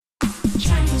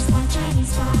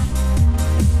Chinese Pod.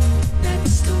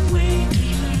 That's the way to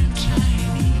learn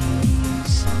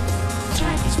Chinese.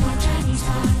 Chinese Pod, Chinese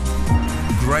Pod.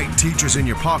 Great teachers in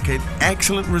your pocket,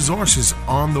 excellent resources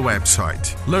on the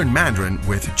website. Learn Mandarin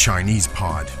with Chinese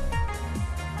Pod.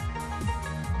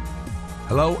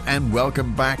 Hello and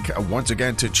welcome back once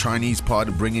again to Chinese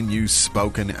Pod, bringing you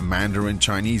spoken Mandarin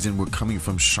Chinese, and we're coming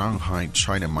from Shanghai,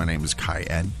 China. My name is Kai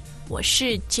En. 我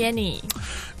是 Jenny.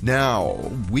 Now,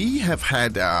 we have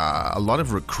had a lot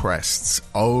of requests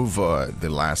over the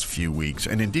last few weeks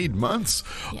and indeed months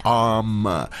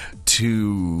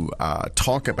to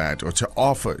talk about or to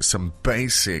offer some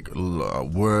basic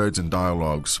words and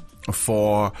dialogues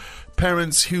for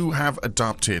parents who have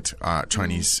adopted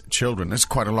Chinese children. There's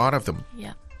quite a lot of them.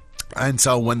 Yeah. And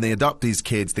so when they adopt these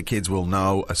kids, the kids will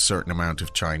know a certain amount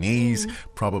of Chinese,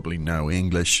 probably know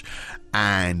English.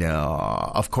 And,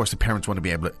 of course, the parents want to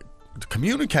be able to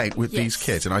communicate with these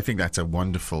kids. And I think that's a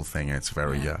wonderful thing. It's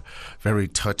very, very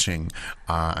touching.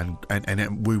 And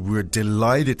we're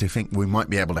delighted to think we might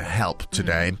be able to help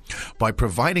today by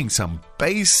providing some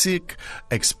basic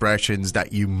expressions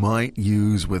that you might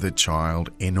use with a child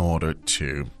in order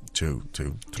to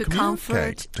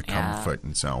communicate, to comfort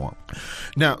and so on.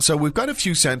 Now, so we've got a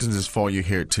few sentences for you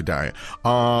here today.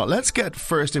 Let's get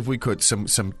first, if we could, some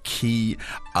key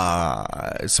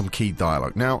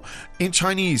dialogue. Now, in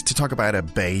Chinese, to talk about a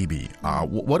baby,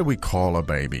 what do we call a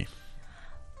baby?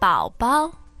 宝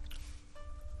宝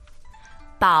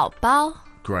宝宝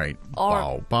Great.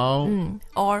 Or- 宝宝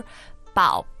or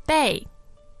宝贝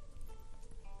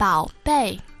宝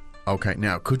贝 Okay,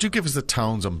 now, could you give us the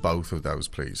tones on both of those,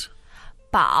 please?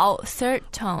 宝 third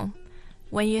tone.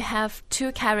 When you have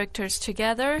two characters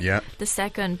together, the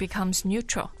second becomes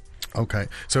neutral. Okay,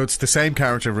 so it's the same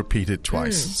character repeated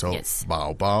twice. So, yes.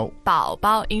 宝宝 宝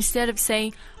宝 instead of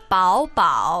saying 宝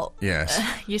宝 Yes.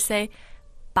 you say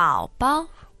宝宝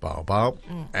宝宝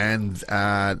And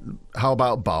how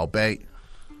about 宝贝?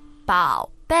 宝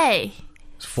贝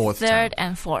Fourth third tone.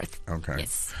 and fourth. Okay.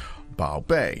 Yes. 宝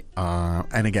贝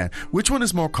And again, which one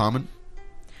is more common?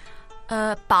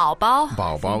 宝宝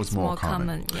宝宝 is It's more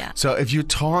common. Yeah. So if you're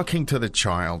talking to the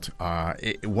child,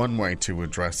 one way to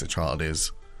address the child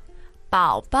is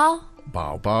宝宝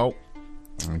宝宝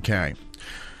Okay.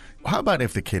 How about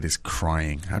if the kid is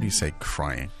crying? How do you say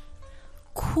crying?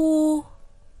 哭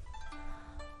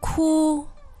哭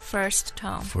first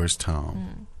tone. First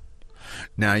tone.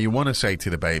 Now you want to say to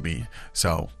the baby,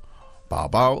 so 宝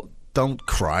宝 don't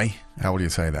cry. How would you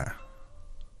say that?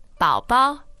 宝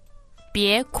宝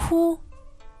别哭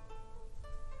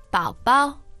宝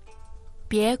宝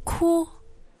别哭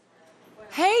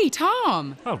Hey,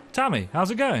 Tom. Oh, Tammy,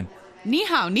 how's it going? Ni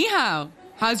hao, ni hao.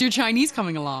 How's your Chinese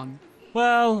coming along?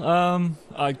 Well,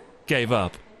 I gave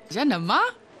up. 真的吗?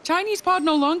 Chinese pod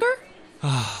no longer?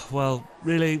 Well,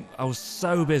 really, I was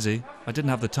so busy, I didn't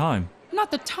have the time. Not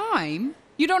the time.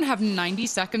 You don't have 90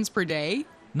 seconds per day?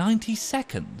 90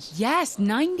 seconds? Yes,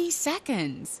 90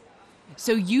 seconds.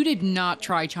 So you did not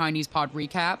try Chinese Pod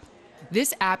Recap?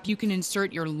 This app, you can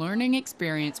insert your learning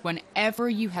experience whenever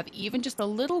you have even just a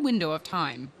little window of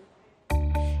time.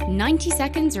 90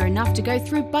 seconds are enough to go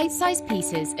through bite-sized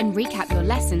pieces and recap your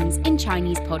lessons in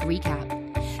Chinese Pod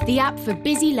Recap, the app for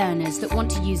busy learners that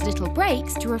want to use little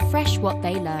breaks to refresh what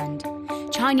they learned.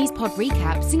 Chinese Pod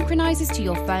Recap synchronizes to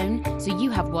your phone so you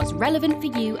have what's relevant for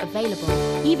you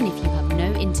available even if you have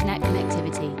no internet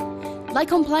connectivity,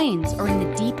 like on planes or in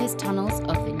the deepest tunnels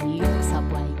of the New York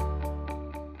subway.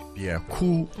 Yeah,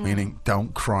 cool, meaning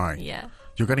don't cry. Yeah.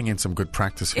 You're getting in some good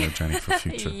practice here, Jenny, for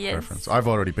future Yes. reference. I've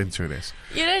already been through this.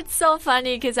 You know, it's so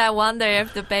funny because I wonder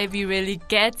if the baby really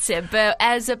gets it. But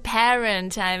as a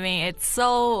parent, I mean, it's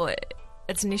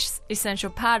an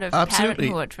essential part of Absolutely.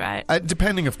 parenthood, right?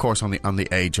 Depending, of course, on the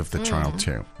age of the child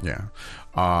too.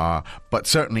 Yeah, but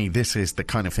certainly this is the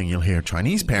kind of thing you'll hear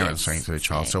Chinese parents saying to the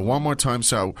child. So one more time.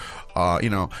 So,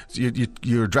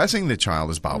 you're addressing the child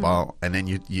as 宝宝 and then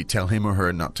you tell him or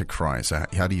her not to cry. So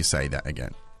how do you say that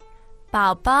again?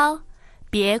 宝宝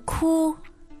别哭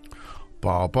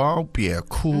宝宝别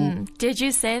哭 Did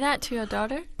you say that to your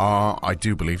daughter? I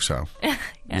do believe so.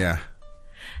 Yeah.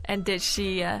 And did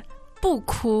she 不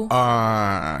哭?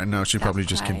 No, she probably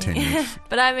just crying. continued.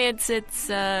 But I mean, it's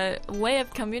a way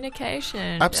of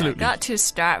communication. Absolutely. Got to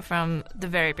start from the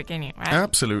very beginning, right?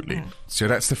 Absolutely. So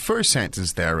that's the first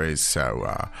sentence there is, so,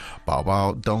 宝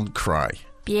宝 don't cry.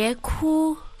 别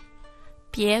哭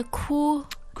别哭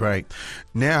Great.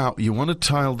 Now, you want to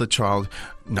tell the child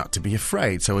not to be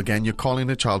afraid. So again, you're calling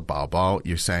the child 宝宝.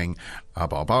 You're saying,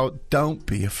 宝宝, don't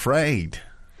be afraid.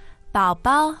 宝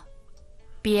宝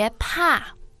别怕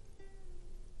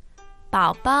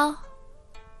宝宝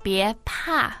别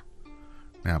怕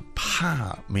Now,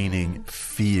 怕 meaning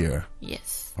fear.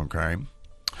 Yes. Okay.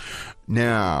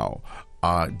 Now,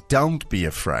 don't be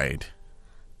afraid.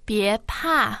 别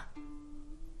怕，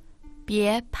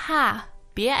别怕。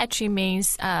别 actually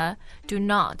means do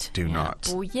not. Do not.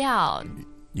 不要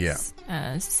Yeah.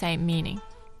 Same meaning.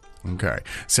 Okay.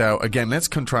 So again, let's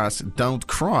contrast don't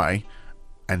cry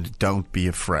and don't be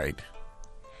afraid.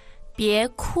 别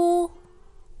哭，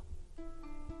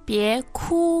别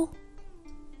哭，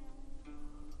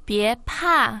别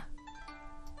怕，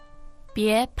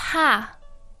别怕。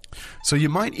 So you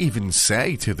might even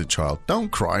say to the child, don't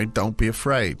cry, don't be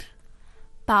afraid.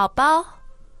 宝宝，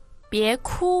别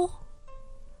哭，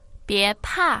别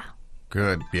怕。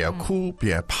 Good. 别哭，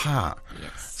别怕.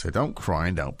 Yes. So don't cry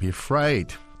and don't be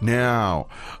afraid. Now,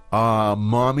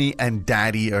 mommy and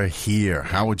daddy are here.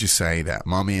 How would you say that?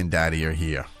 Mommy and daddy are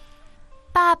here.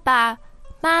 爸爸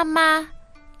妈妈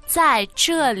在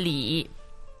这里。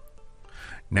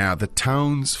 Now, the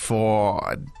tones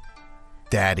for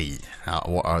daddy,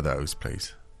 what are those,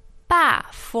 please? 爸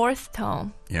fourth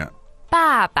tone. Yeah.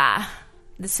 爸爸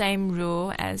the same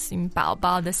rule as in 宝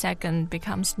宝 the second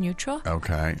becomes neutral.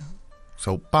 Okay.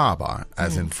 So, baba,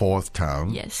 as in fourth tone.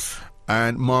 Yes.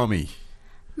 And mommy.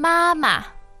 妈妈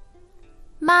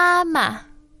妈妈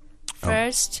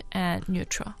first and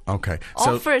neutral. Okay. Or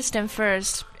So, first and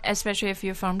first, especially if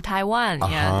you're from Taiwan.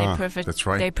 Yeah, they prefer. that's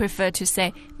right. They prefer to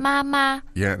say "mama."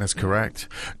 yeah, that's correct.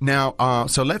 Now,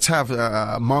 so let's have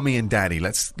mommy and daddy.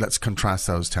 Let's contrast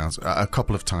those tones a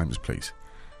couple of times, please.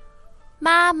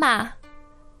 妈妈，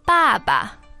爸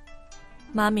爸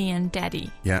mommy and daddy.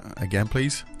 Yeah, again,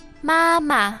 please. 妈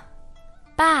妈，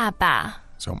爸爸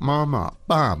So, mama,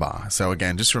 baba. So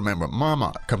again, just remember,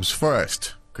 mama comes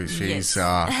first because she's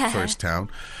first tone,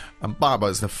 and baba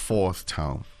is the fourth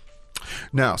tone.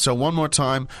 Now, so one more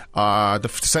time, the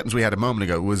sentence we had a moment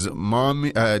ago was,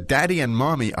 mommy, daddy and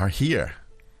mommy are here.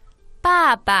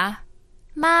 爸爸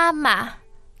妈妈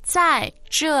在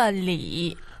这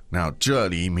里。 Now, 这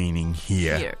里 meaning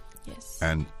here, Here, yes.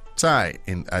 and 在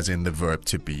as in the verb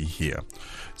to be here.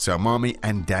 So, mommy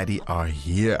and daddy are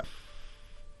here.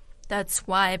 That's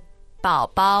why 宝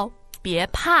宝别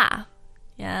怕.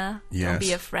 Yeah, Yes. don't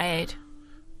be afraid.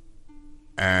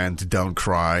 And don't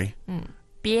cry.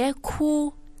 别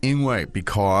哭，因为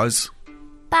because.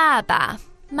 爸爸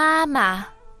妈妈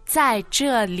在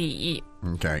这里。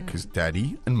 Okay, because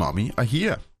daddy and mommy are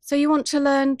here. So you want to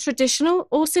learn traditional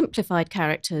or simplified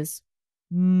characters?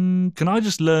 Can I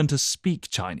just learn to speak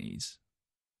Chinese?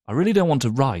 I really don't want to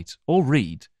write or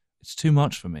read. It's too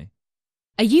much for me.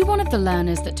 Are you one of the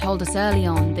learners that told us early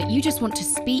on that you just want to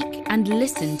speak and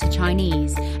listen to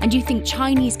Chinese and you think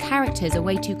Chinese characters are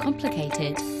way too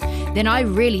complicated? Then I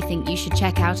really think you should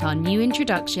check out our new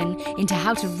introduction into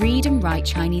how to read and write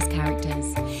Chinese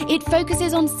characters. It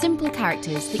focuses on simple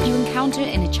characters that you encounter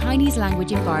in a Chinese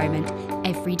language environment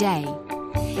every day.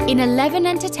 In 11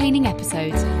 entertaining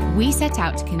episodes, we set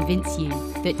out to convince you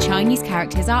that Chinese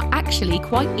characters are actually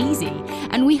quite easy,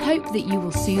 and we hope that you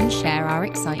will soon share our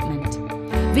excitement.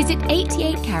 Visit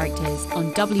 88 characters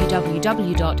on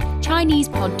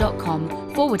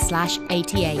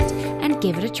www.chinesepod.com/88 and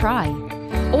give it a try.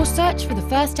 Or search for the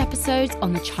first episodes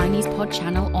on the Chinese Pod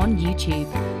channel on YouTube.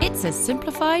 It's as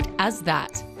simplified as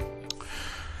that.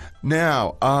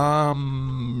 Now,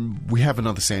 we have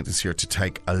another sentence here to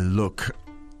take a look.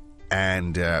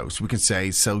 And so we can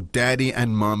say, so daddy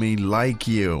and mommy like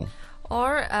you.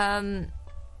 Or in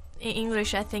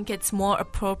English, I think it's more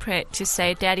appropriate to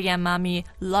say daddy and mommy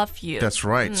love you. That's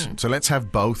right. So let's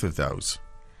have both of those.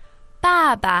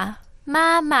 爸爸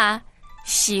妈妈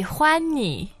喜欢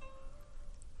你。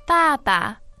爸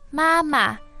爸妈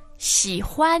妈喜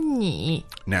欢你。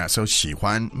 Now, so 喜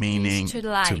欢 meaning To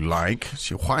like. to like.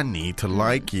 喜欢你 to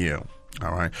like you.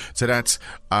 All right. So that's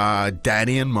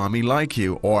daddy and mommy like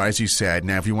you. Or as you said,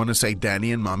 now if you want to say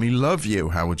daddy and mommy love you,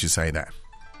 how would you say that?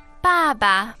 爸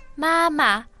爸妈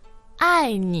妈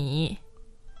爱你。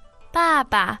爸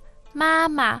爸妈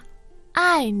妈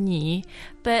爱你。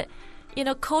But, you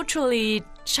know, culturally,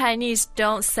 Chinese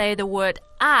don't say the word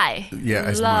I, Yeah,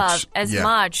 as love, much. as Yeah,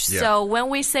 much. yeah. So when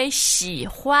we say 喜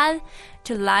欢,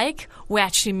 to like, we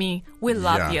actually mean we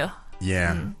love you.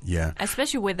 Yeah. Yeah.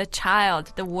 Especially with a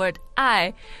child, the word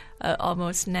I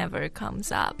almost never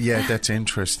comes up. Yeah, that's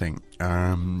interesting.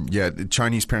 The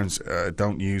Chinese parents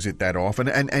don't use it that often,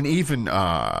 and even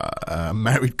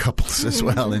married couples as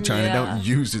well in China don't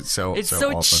use it so It's so so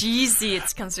often. cheesy.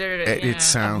 It's considered It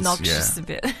sounds obnoxious a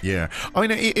bit. Yeah, I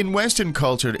mean, in Western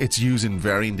culture, it's used in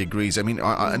varying degrees. I mean,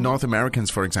 North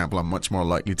Americans, for example, are much more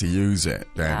likely to use it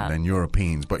than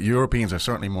Europeans, but Europeans are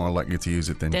certainly more likely to use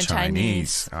it than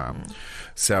Chinese.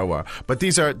 But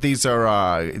these are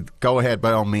go ahead,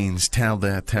 by all means,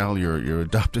 tell your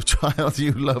adoptive child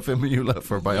you love him, you love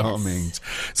her, by all means.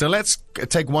 So let's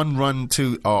take one run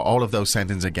to all of those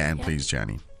sentences again, please,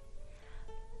 Jenny.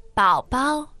 宝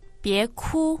宝别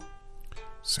哭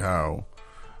So,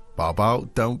 宝宝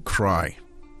don't cry.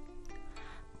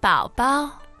 宝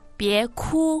宝别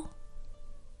哭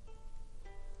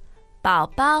宝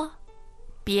宝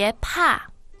别怕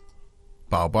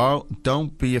宝宝 don't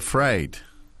be afraid.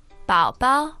 宝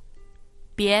宝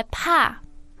别怕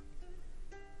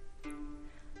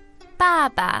爸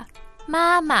爸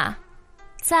妈妈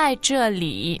在这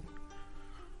里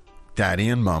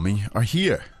Daddy and Mommy are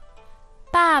here.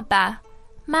 爸爸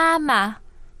妈妈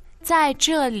在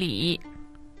这里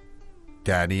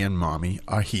Daddy and Mommy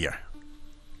are here.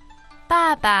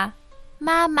 爸爸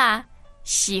妈妈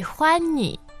喜欢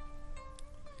你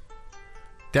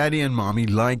Daddy and Mommy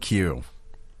like you.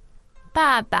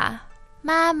 爸爸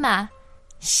妈妈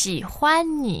喜欢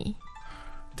你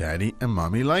Daddy and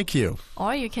Mommy like you.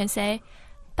 Or you can say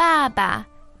爸爸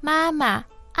妈妈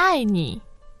爱你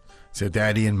So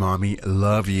Daddy and Mommy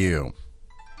love you.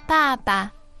 爸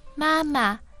爸妈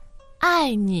妈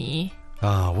爱你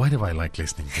Oh, why do I like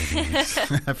listening to these?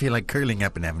 I feel like curling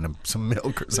up and having some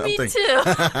milk or something. Me too.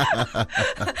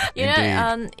 You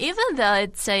know, Indeed. even though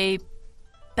it's a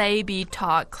baby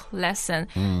talk lesson,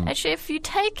 actually, if you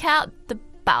take out the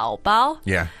宝宝,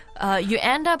 Yeah, you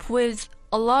end up with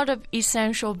a lot of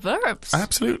essential verbs.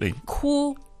 absolutely.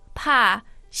 哭、怕、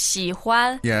喜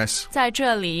欢 Yes. 在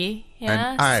这里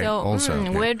And I so also, yeah.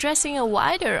 we're addressing a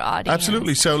wider audience.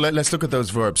 Absolutely. So let's look at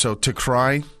those verbs. So to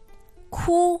cry,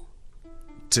 哭、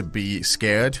 to be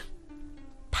scared,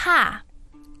 怕、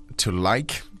 to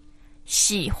like,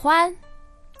 喜欢、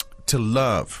 to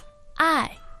love.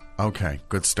 爱 Okay,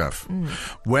 good stuff.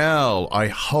 Well, I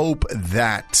hope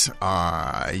that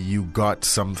you got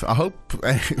some. I hope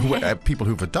people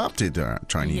who've adopted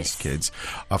Chinese kids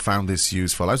found this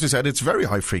useful. As I said, it's very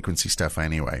high frequency stuff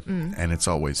anyway, and it's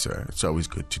always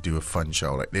good to do a fun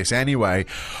show like this. Anyway,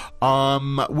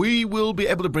 we will be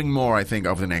able to bring more, I think,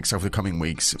 over the coming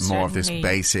weeks, more of this Certainly.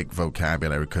 basic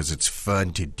vocabulary because it's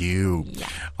fun to do. Yeah.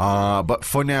 But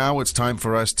for now, it's time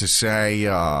for us to say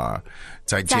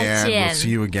再见. 再见. We'll see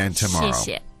you again tomorrow.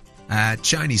 谢谢 At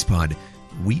Chinese Pod,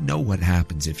 we know what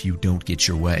happens if you don't get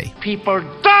your way. People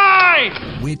die!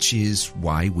 Which is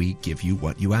why we give you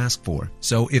what you ask for.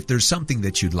 So if there's something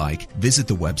that you'd like, visit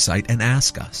the website and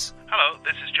ask us. Hello,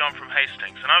 this is John from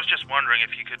Hastings, and I was just wondering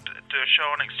if you could do a show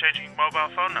on exchanging mobile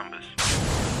phone numbers.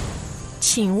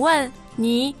 请问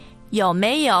你有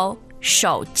没有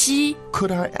手机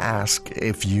Could I ask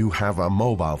if you have a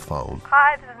mobile phone?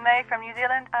 Hi, this is May from New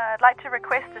Zealand. I'd like to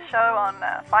request a show on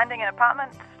finding an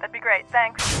apartment. That'd be great.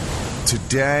 Thanks.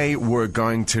 Today we're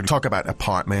going to talk about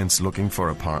apartments, looking for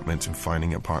apartments and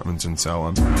finding apartments and so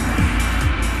on.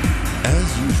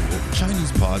 As usual,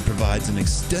 Chinese Pod provides an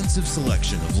extensive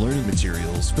selection of learning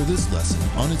materials for this lesson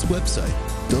on its website,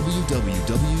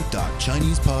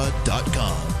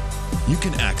 www.chinesepod.com. You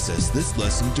can access this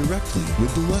lesson directly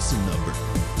with the lesson number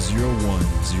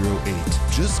 0108.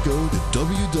 Just go to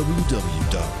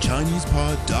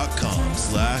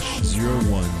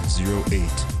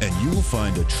www.chinesepod.com/0108 and you will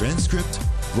find a transcript,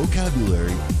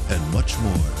 vocabulary, and much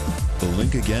more. The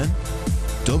link again,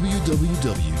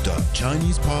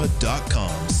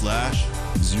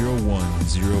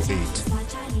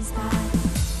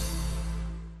 www.chinesepod.com/0108.